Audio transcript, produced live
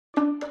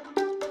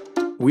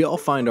We all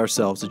find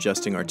ourselves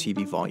adjusting our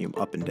TV volume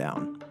up and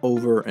down,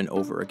 over and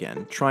over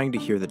again, trying to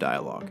hear the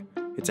dialogue.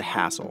 It's a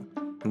hassle,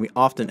 and we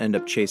often end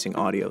up chasing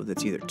audio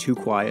that's either too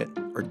quiet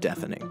or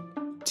deafening.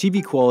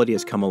 TV quality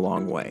has come a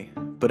long way,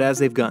 but as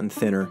they've gotten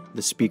thinner,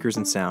 the speakers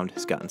and sound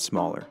has gotten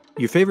smaller.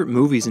 Your favorite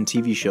movies and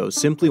TV shows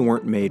simply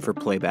weren't made for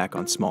playback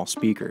on small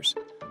speakers.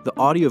 The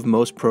audio of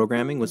most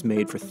programming was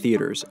made for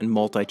theaters and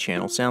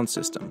multi-channel sound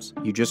systems.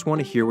 You just want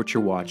to hear what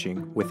you're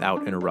watching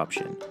without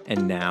interruption,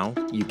 and now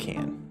you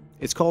can.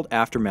 It's called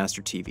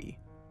AfterMaster TV.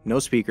 No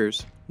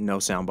speakers, no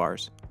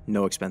soundbars,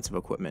 no expensive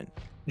equipment.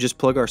 Just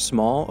plug our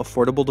small,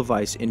 affordable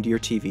device into your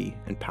TV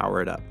and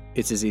power it up.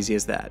 It's as easy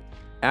as that.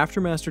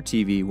 AfterMaster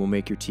TV will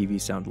make your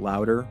TV sound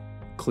louder,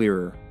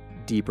 clearer,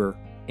 deeper,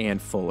 and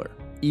fuller,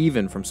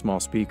 even from small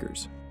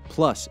speakers.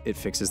 Plus, it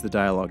fixes the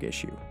dialogue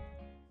issue.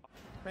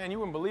 Man, you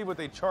wouldn't believe what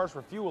they charge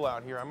for fuel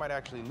out here. I might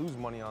actually lose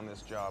money on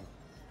this job.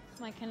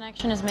 My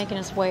connection is making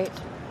us wait.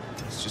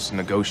 It's just a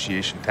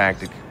negotiation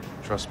tactic.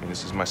 Trust me,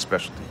 this is my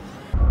specialty.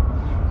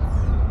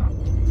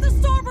 The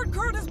starboard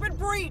current has been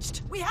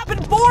breached. We have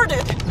been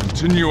boarded.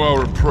 Continue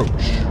our approach.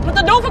 But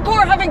the Nova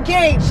Corps have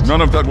engaged.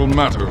 None of that will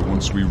matter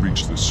once we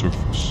reach the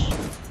surface.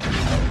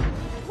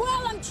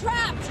 Well, I'm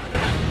trapped.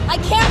 I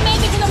can't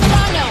make it to the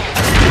Murano.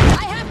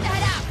 I have to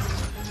head out.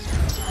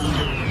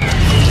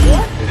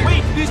 What?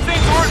 Wait, these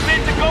things aren't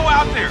meant to go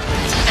out there.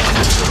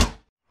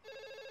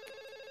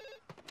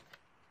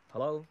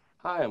 Hello?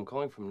 Hi, I'm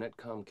calling from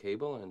Netcom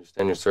Cable. I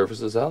understand your service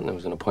is out and there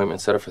was an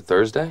appointment set up for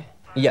Thursday.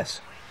 Yes.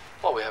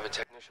 Well, we have a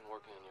technician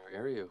working in your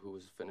area who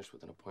was finished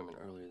with an appointment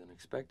earlier than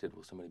expected.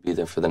 Will somebody be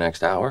there for the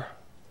next hour?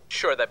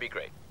 Sure, that'd be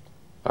great.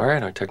 All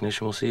right, our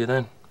technician will see you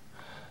then.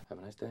 Have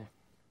a nice day.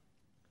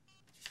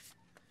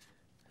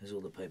 There's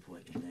all the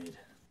paperwork you need.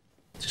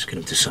 Just get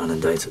him to sign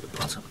and date at the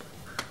bottom.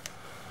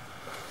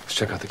 Let's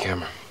check out the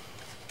camera.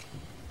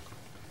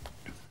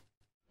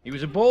 He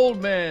was a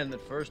bold man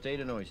that first ate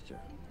an oyster.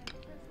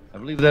 I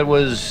believe that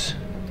was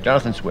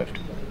Jonathan Swift.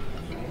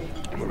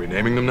 Are we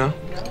naming them now?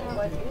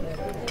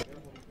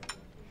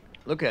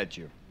 Look at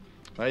you.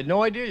 I had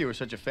no idea you were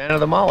such a fan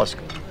of the mollusk.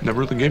 Never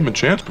really gave him a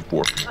chance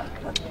before.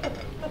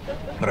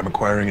 But I'm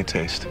acquiring a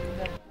taste.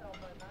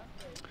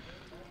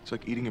 It's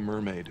like eating a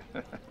mermaid.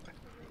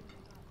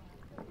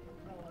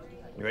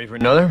 You ready for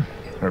another?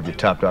 Or have you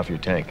topped off your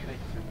tank?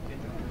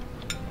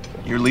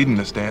 You're leading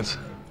this dance.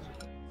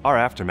 Our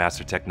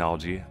AfterMaster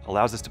technology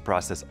allows us to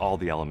process all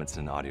the elements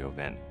in an audio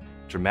event,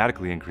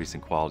 dramatically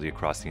increasing quality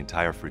across the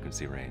entire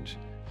frequency range,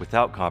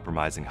 without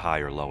compromising high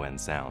or low-end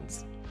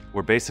sounds.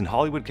 We're based in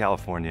Hollywood,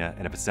 California,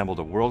 and have assembled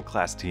a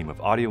world-class team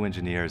of audio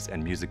engineers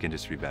and music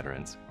industry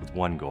veterans with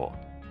one goal: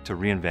 to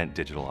reinvent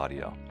digital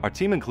audio. Our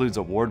team includes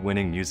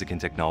award-winning music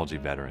and technology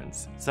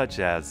veterans, such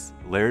as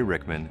Larry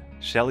Rickman,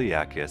 Shelly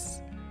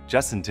Yakis,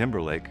 Justin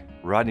Timberlake,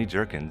 Rodney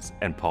Jerkins,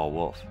 and Paul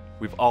Wolf.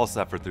 We've all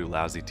suffered through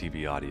lousy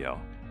TV audio,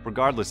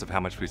 regardless of how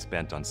much we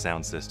spent on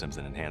sound systems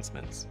and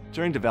enhancements.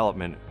 During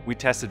development, we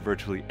tested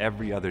virtually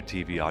every other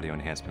TV audio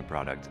enhancement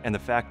product, and the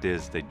fact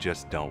is, they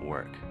just don't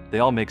work. They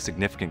all make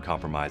significant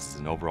compromises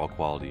in overall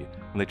quality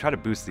when they try to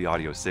boost the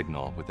audio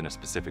signal within a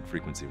specific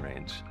frequency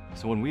range.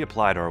 So when we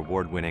applied our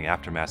award-winning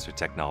AfterMaster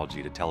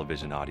technology to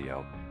television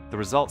audio, the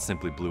results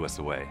simply blew us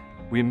away.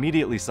 We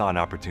immediately saw an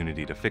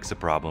opportunity to fix a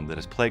problem that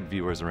has plagued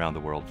viewers around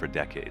the world for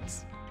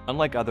decades.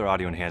 Unlike other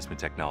audio enhancement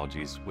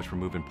technologies, which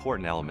remove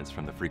important elements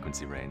from the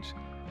frequency range,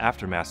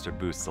 AfterMaster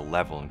boosts the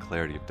level and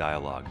clarity of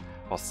dialogue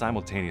while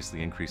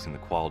simultaneously increasing the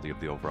quality of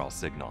the overall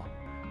signal.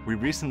 We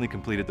recently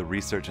completed the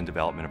research and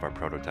development of our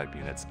prototype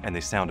units, and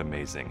they sound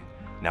amazing.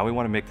 Now we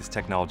want to make this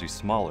technology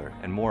smaller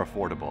and more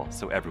affordable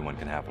so everyone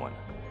can have one.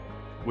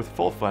 With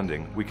full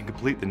funding, we can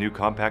complete the new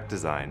compact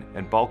design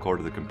and bulk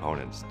order the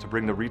components to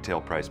bring the retail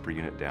price per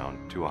unit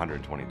down to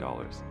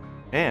 $120.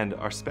 And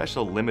our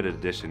special limited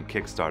edition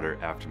Kickstarter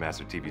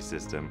AfterMaster TV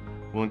system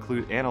will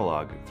include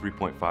analog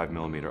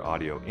 3.5mm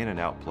audio in and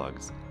out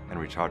plugs and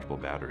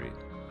rechargeable battery.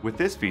 With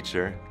this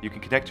feature, you can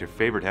connect your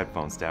favorite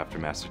headphones to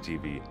AfterMaster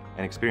TV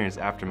and experience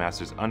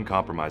AfterMaster's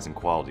uncompromising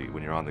quality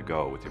when you're on the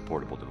go with your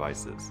portable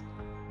devices.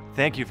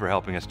 Thank you for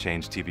helping us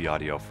change TV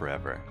audio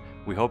forever.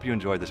 We hope you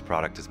enjoy this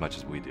product as much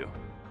as we do.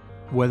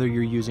 Whether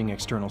you're using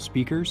external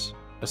speakers,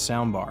 a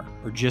soundbar,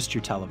 or just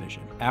your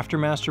television,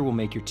 AfterMaster will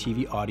make your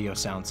TV audio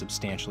sound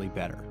substantially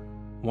better.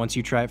 Once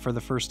you try it for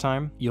the first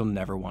time, you'll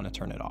never want to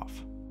turn it off.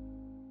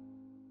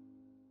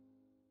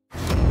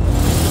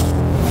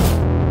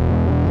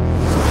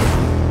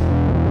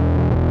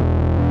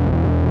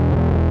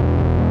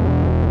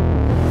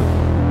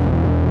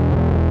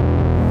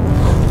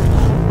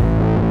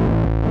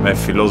 My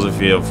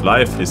philosophy of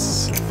life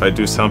is, if I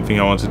do something,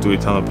 I want to do it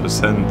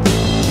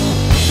 100%.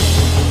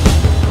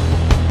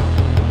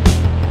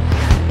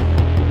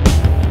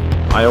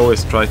 I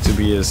always try to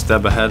be a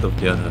step ahead of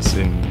the others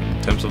in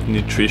terms of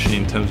nutrition,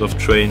 in terms of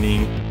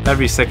training.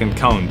 Every second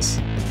counts.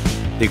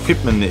 The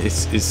equipment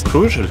is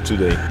crucial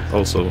today,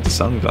 also the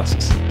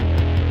sunglasses.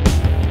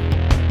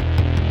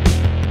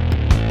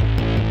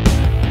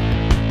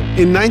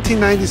 In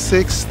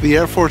 1996, the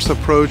Air Force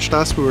approached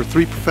us. We were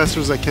 3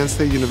 professors at Kent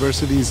State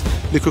University's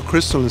Liquid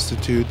Crystal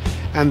Institute,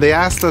 and they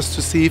asked us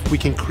to see if we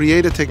can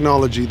create a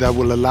technology that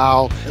will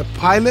allow a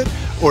pilot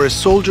or a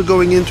soldier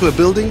going into a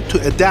building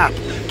to adapt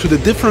to the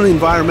different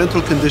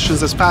environmental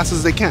conditions as fast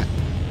as they can.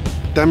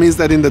 That means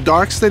that in the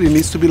dark state, it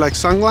needs to be like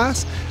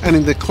sunglass, and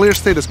in the clear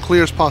state, as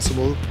clear as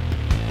possible.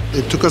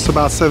 It took us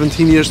about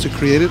 17 years to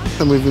create it,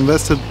 and we've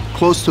invested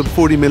close to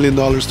 $40 million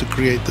to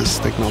create this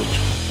technology.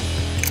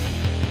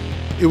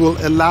 It will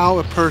allow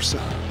a person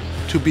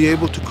to be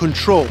able to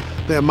control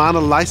the amount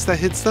of lights that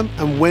hits them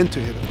and when to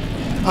hit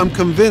them. I'm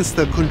convinced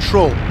that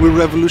control will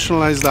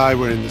revolutionize the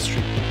eyewear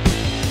industry.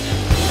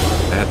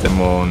 I had them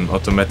on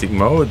automatic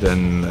mode,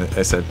 and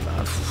I said,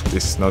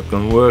 this is not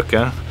going to work,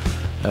 huh?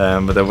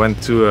 But I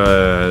went to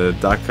a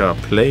darker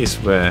place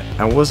where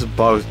I was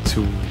about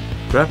to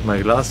grab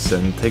my glasses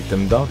and take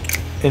them down.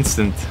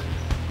 Instant,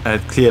 I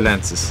had clear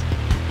lenses.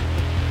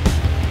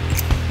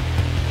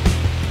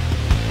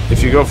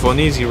 If you go for an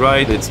easy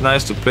ride, it's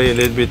nice to play a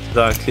little bit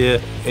dark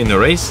clear. In a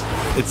race,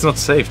 it's not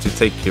safe to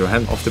take your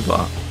hand off the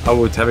bar. I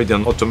would have it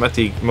on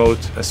automatic mode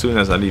as soon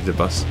as I leave the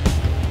bus.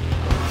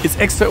 It's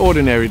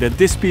extraordinary that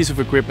this piece of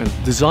equipment,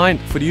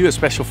 designed for the US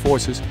Special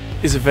Forces,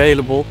 is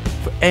available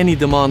for any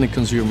demanding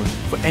consumer,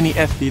 for any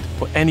athlete,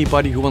 or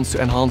anybody who wants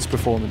to enhance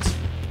performance.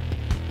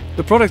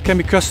 The product can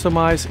be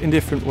customized in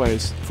different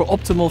ways. For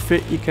optimal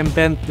fit, you can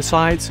bend the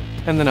sides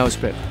and the nose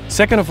pad.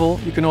 Second of all,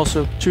 you can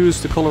also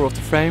choose the color of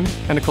the frame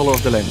and the color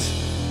of the lens.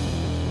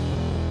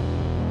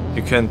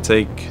 You can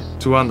take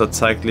 200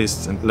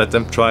 cyclists and let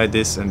them try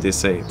this, and they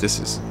say, this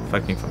is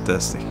fucking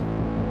fantastic.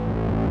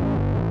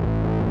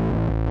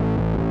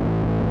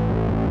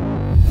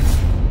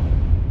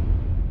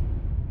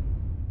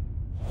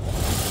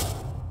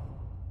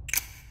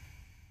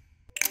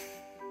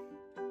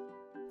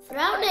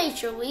 Throughout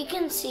nature, we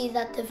can see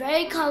that the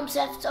very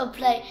concepts of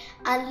play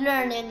and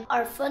learning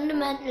are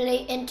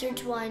fundamentally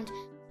intertwined.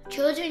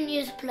 Children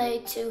use play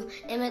to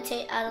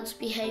imitate adults'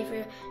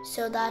 behavior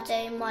so that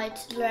they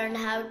might learn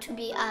how to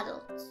be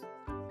adults.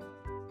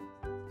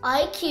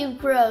 IQube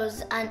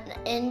grows an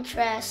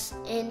interest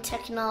in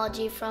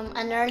technology from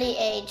an early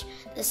age.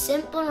 The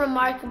simple,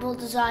 remarkable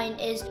design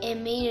is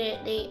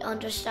immediately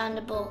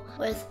understandable,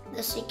 with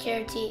the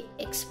security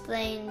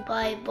explained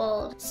by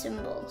bold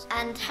symbols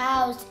and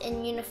housed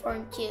in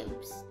uniform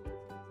cubes.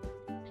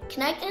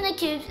 Connecting the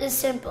cubes is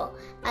simple,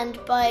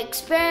 and by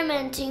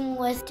experimenting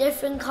with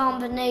different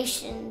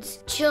combinations,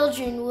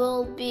 children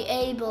will be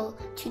able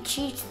to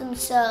teach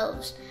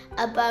themselves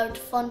about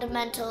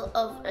fundamentals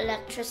of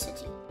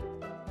electricity.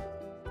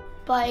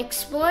 By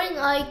exploring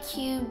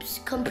IQube's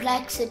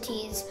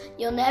complexities,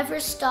 you'll never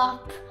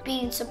stop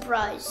being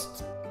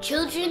surprised.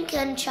 Children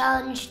can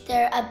challenge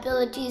their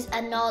abilities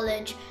and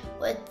knowledge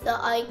with the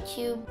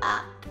IQube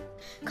app,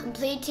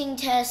 completing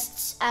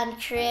tests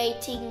and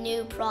creating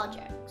new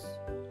projects,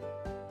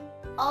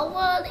 all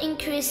while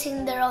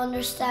increasing their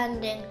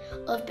understanding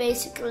of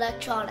basic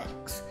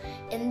electronics.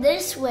 In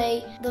this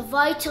way, the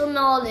vital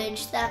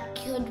knowledge that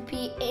could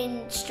be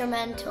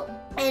instrumental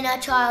in a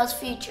child's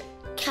future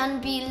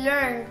can be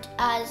learned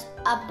as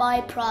a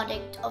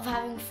byproduct of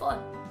having fun.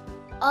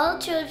 All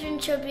children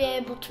should be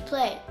able to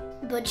play,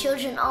 but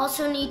children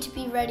also need to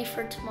be ready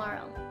for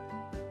tomorrow.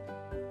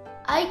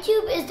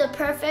 IQube is the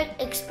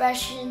perfect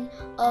expression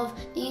of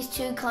these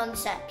two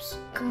concepts,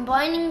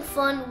 combining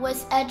fun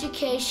with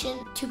education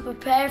to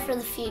prepare for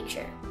the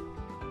future.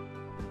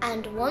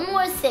 And one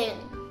more thing.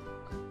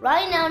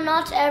 Right now,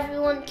 not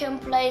everyone can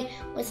play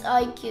with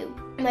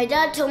IQube. My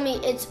dad told me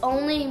it's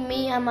only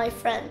me and my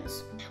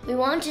friends. We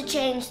want to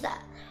change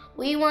that.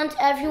 We want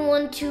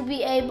everyone to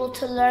be able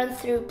to learn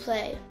through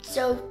play.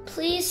 So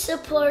please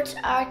support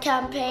our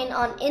campaign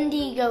on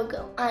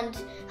Indiegogo and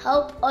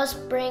help us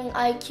bring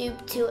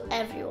IQube to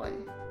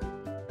everyone.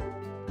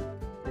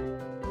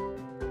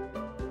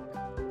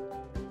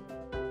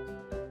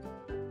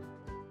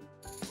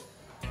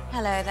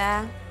 Hello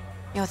there.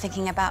 You're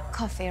thinking about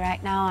coffee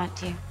right now,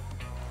 aren't you?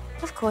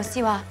 Of course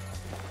you are.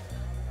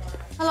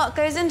 A lot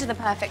goes into the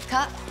perfect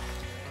cup.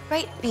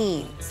 Great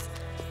beans,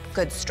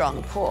 good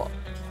strong pour,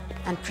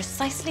 and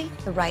precisely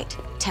the right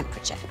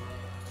temperature.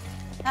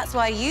 That's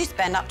why you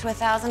spend up to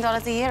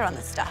 $1,000 a year on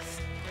this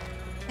stuff.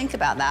 Think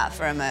about that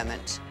for a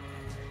moment.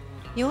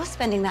 You're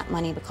spending that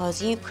money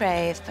because you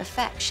crave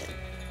perfection,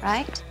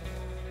 right?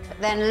 But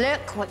then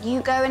look what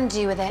you go and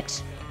do with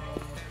it.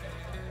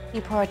 You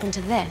pour it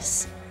into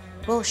this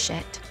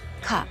bullshit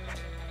cup.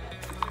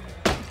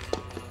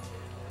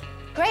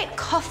 Great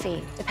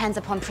coffee depends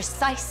upon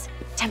precise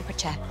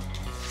temperature.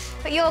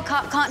 But your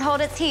cup can't hold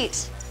its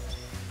heat,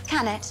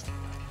 can it?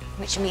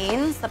 Which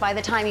means that by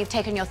the time you've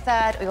taken your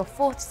third or your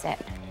fourth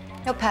sip,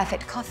 your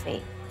perfect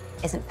coffee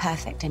isn't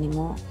perfect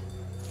anymore.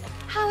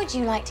 How would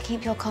you like to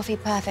keep your coffee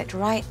perfect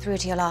right through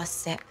to your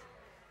last sip?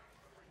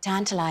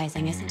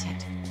 Tantalizing, isn't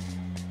it?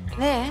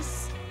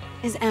 This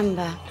is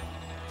Ember.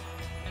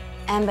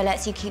 Ember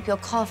lets you keep your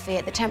coffee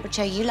at the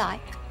temperature you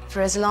like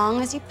for as long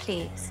as you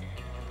please.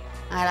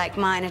 I like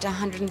mine at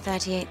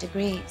 138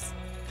 degrees.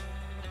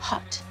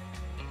 Hot.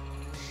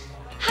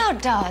 How How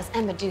does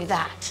Ember do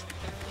that?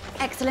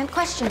 Excellent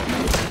question.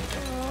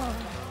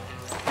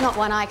 Not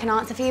one I can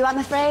answer for you, I'm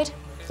afraid.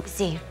 You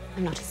see,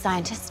 I'm not a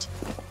scientist.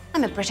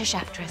 I'm a British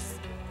actress.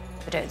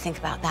 But don't think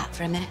about that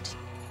for a minute.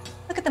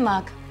 Look at the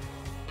mug.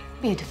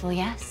 Beautiful,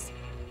 yes?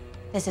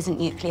 This isn't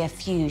nuclear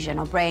fusion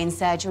or brain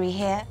surgery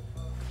here.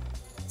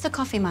 It's a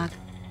coffee mug.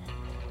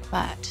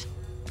 But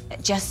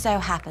it just so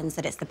happens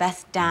that it's the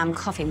best damn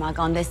coffee mug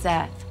on this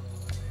earth.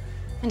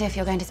 And if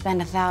you're going to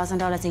spend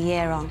 $1,000 a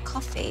year on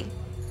coffee,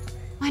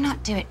 why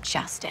not do it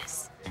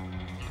justice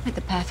with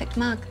the perfect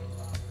mug?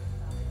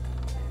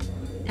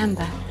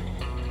 Ember.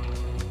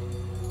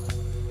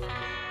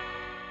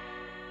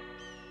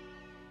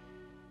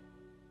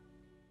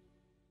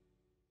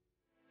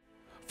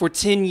 For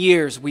 10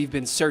 years, we've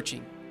been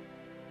searching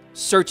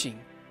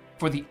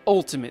for the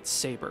ultimate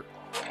saber.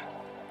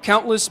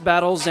 Countless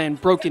battles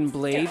and broken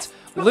blades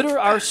litter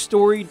our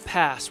storied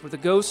past with the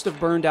ghost of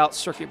burned-out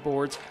circuit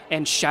boards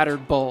and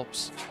shattered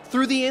bulbs.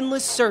 Through the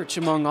endless search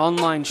among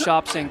online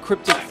shops and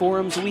cryptic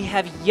forums, we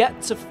have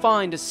yet to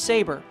find a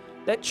saber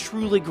that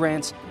truly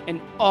grants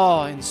an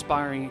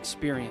awe-inspiring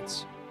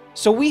experience.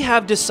 So we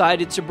have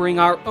decided to bring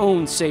our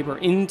own saber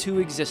into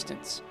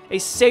existence. A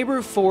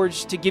saber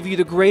forged to give you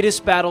the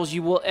greatest battles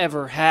you will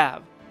ever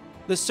have.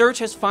 The search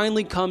has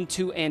finally come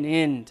to an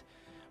end.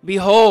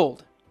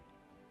 Behold,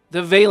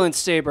 the Valent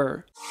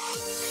Saber.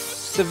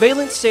 The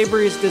Valent Saber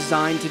is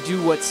designed to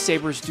do what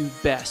sabers do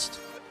best.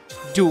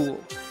 Duel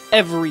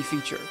every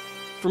feature.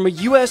 From a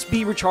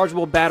USB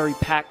rechargeable battery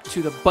pack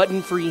to the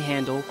button-free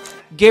handle,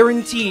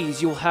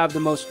 guarantees you'll have the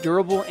most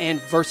durable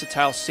and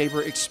versatile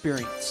saber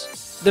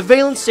experience. The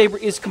Valent Saber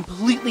is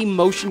completely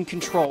motion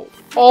controlled,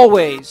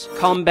 always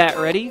combat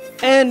ready,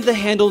 and the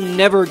handle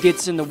never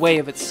gets in the way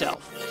of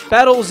itself.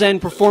 Battles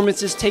and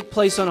performances take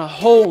place on a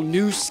whole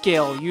new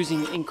scale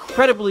using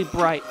incredibly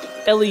bright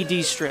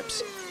LED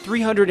strips,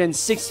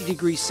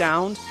 360-degree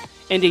sound,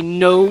 and a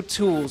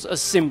no-tools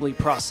assembly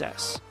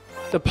process.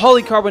 The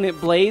polycarbonate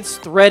blades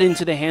thread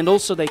into the handle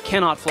so they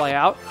cannot fly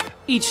out.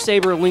 Each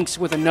saber links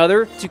with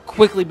another to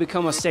quickly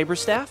become a saber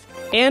staff.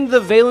 And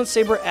the Valent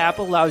Saber app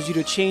allows you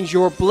to change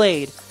your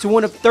blade to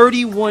one of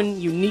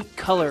 31 unique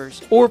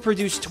colors or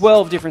produce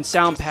 12 different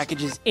sound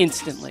packages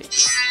instantly.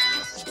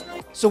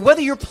 So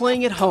whether you're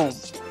playing at home,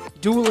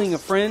 dueling a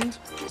friend,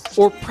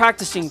 or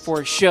practicing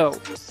for a show,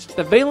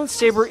 the Valent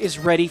Saber is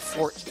ready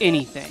for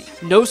anything.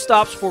 No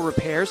stops for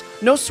repairs,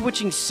 no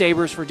switching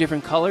sabers for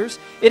different colors.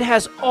 It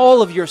has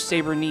all of your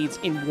saber needs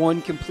in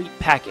one complete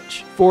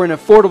package for an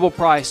affordable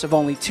price of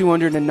only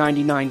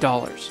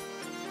 $299.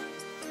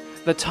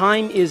 The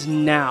time is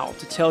now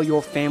to tell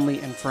your family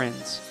and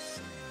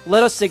friends.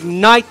 Let us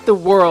ignite the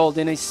world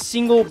in a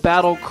single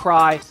battle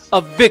cry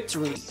of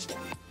victory.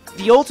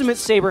 The ultimate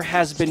saber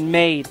has been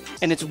made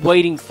and it's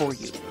waiting for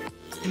you.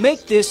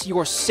 Make this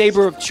your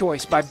saber of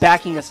choice by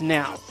backing us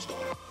now.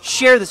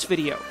 Share this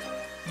video,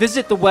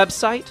 visit the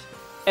website,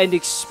 and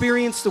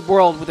experience the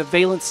world with a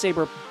Valent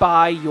Saber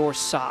by your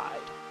side.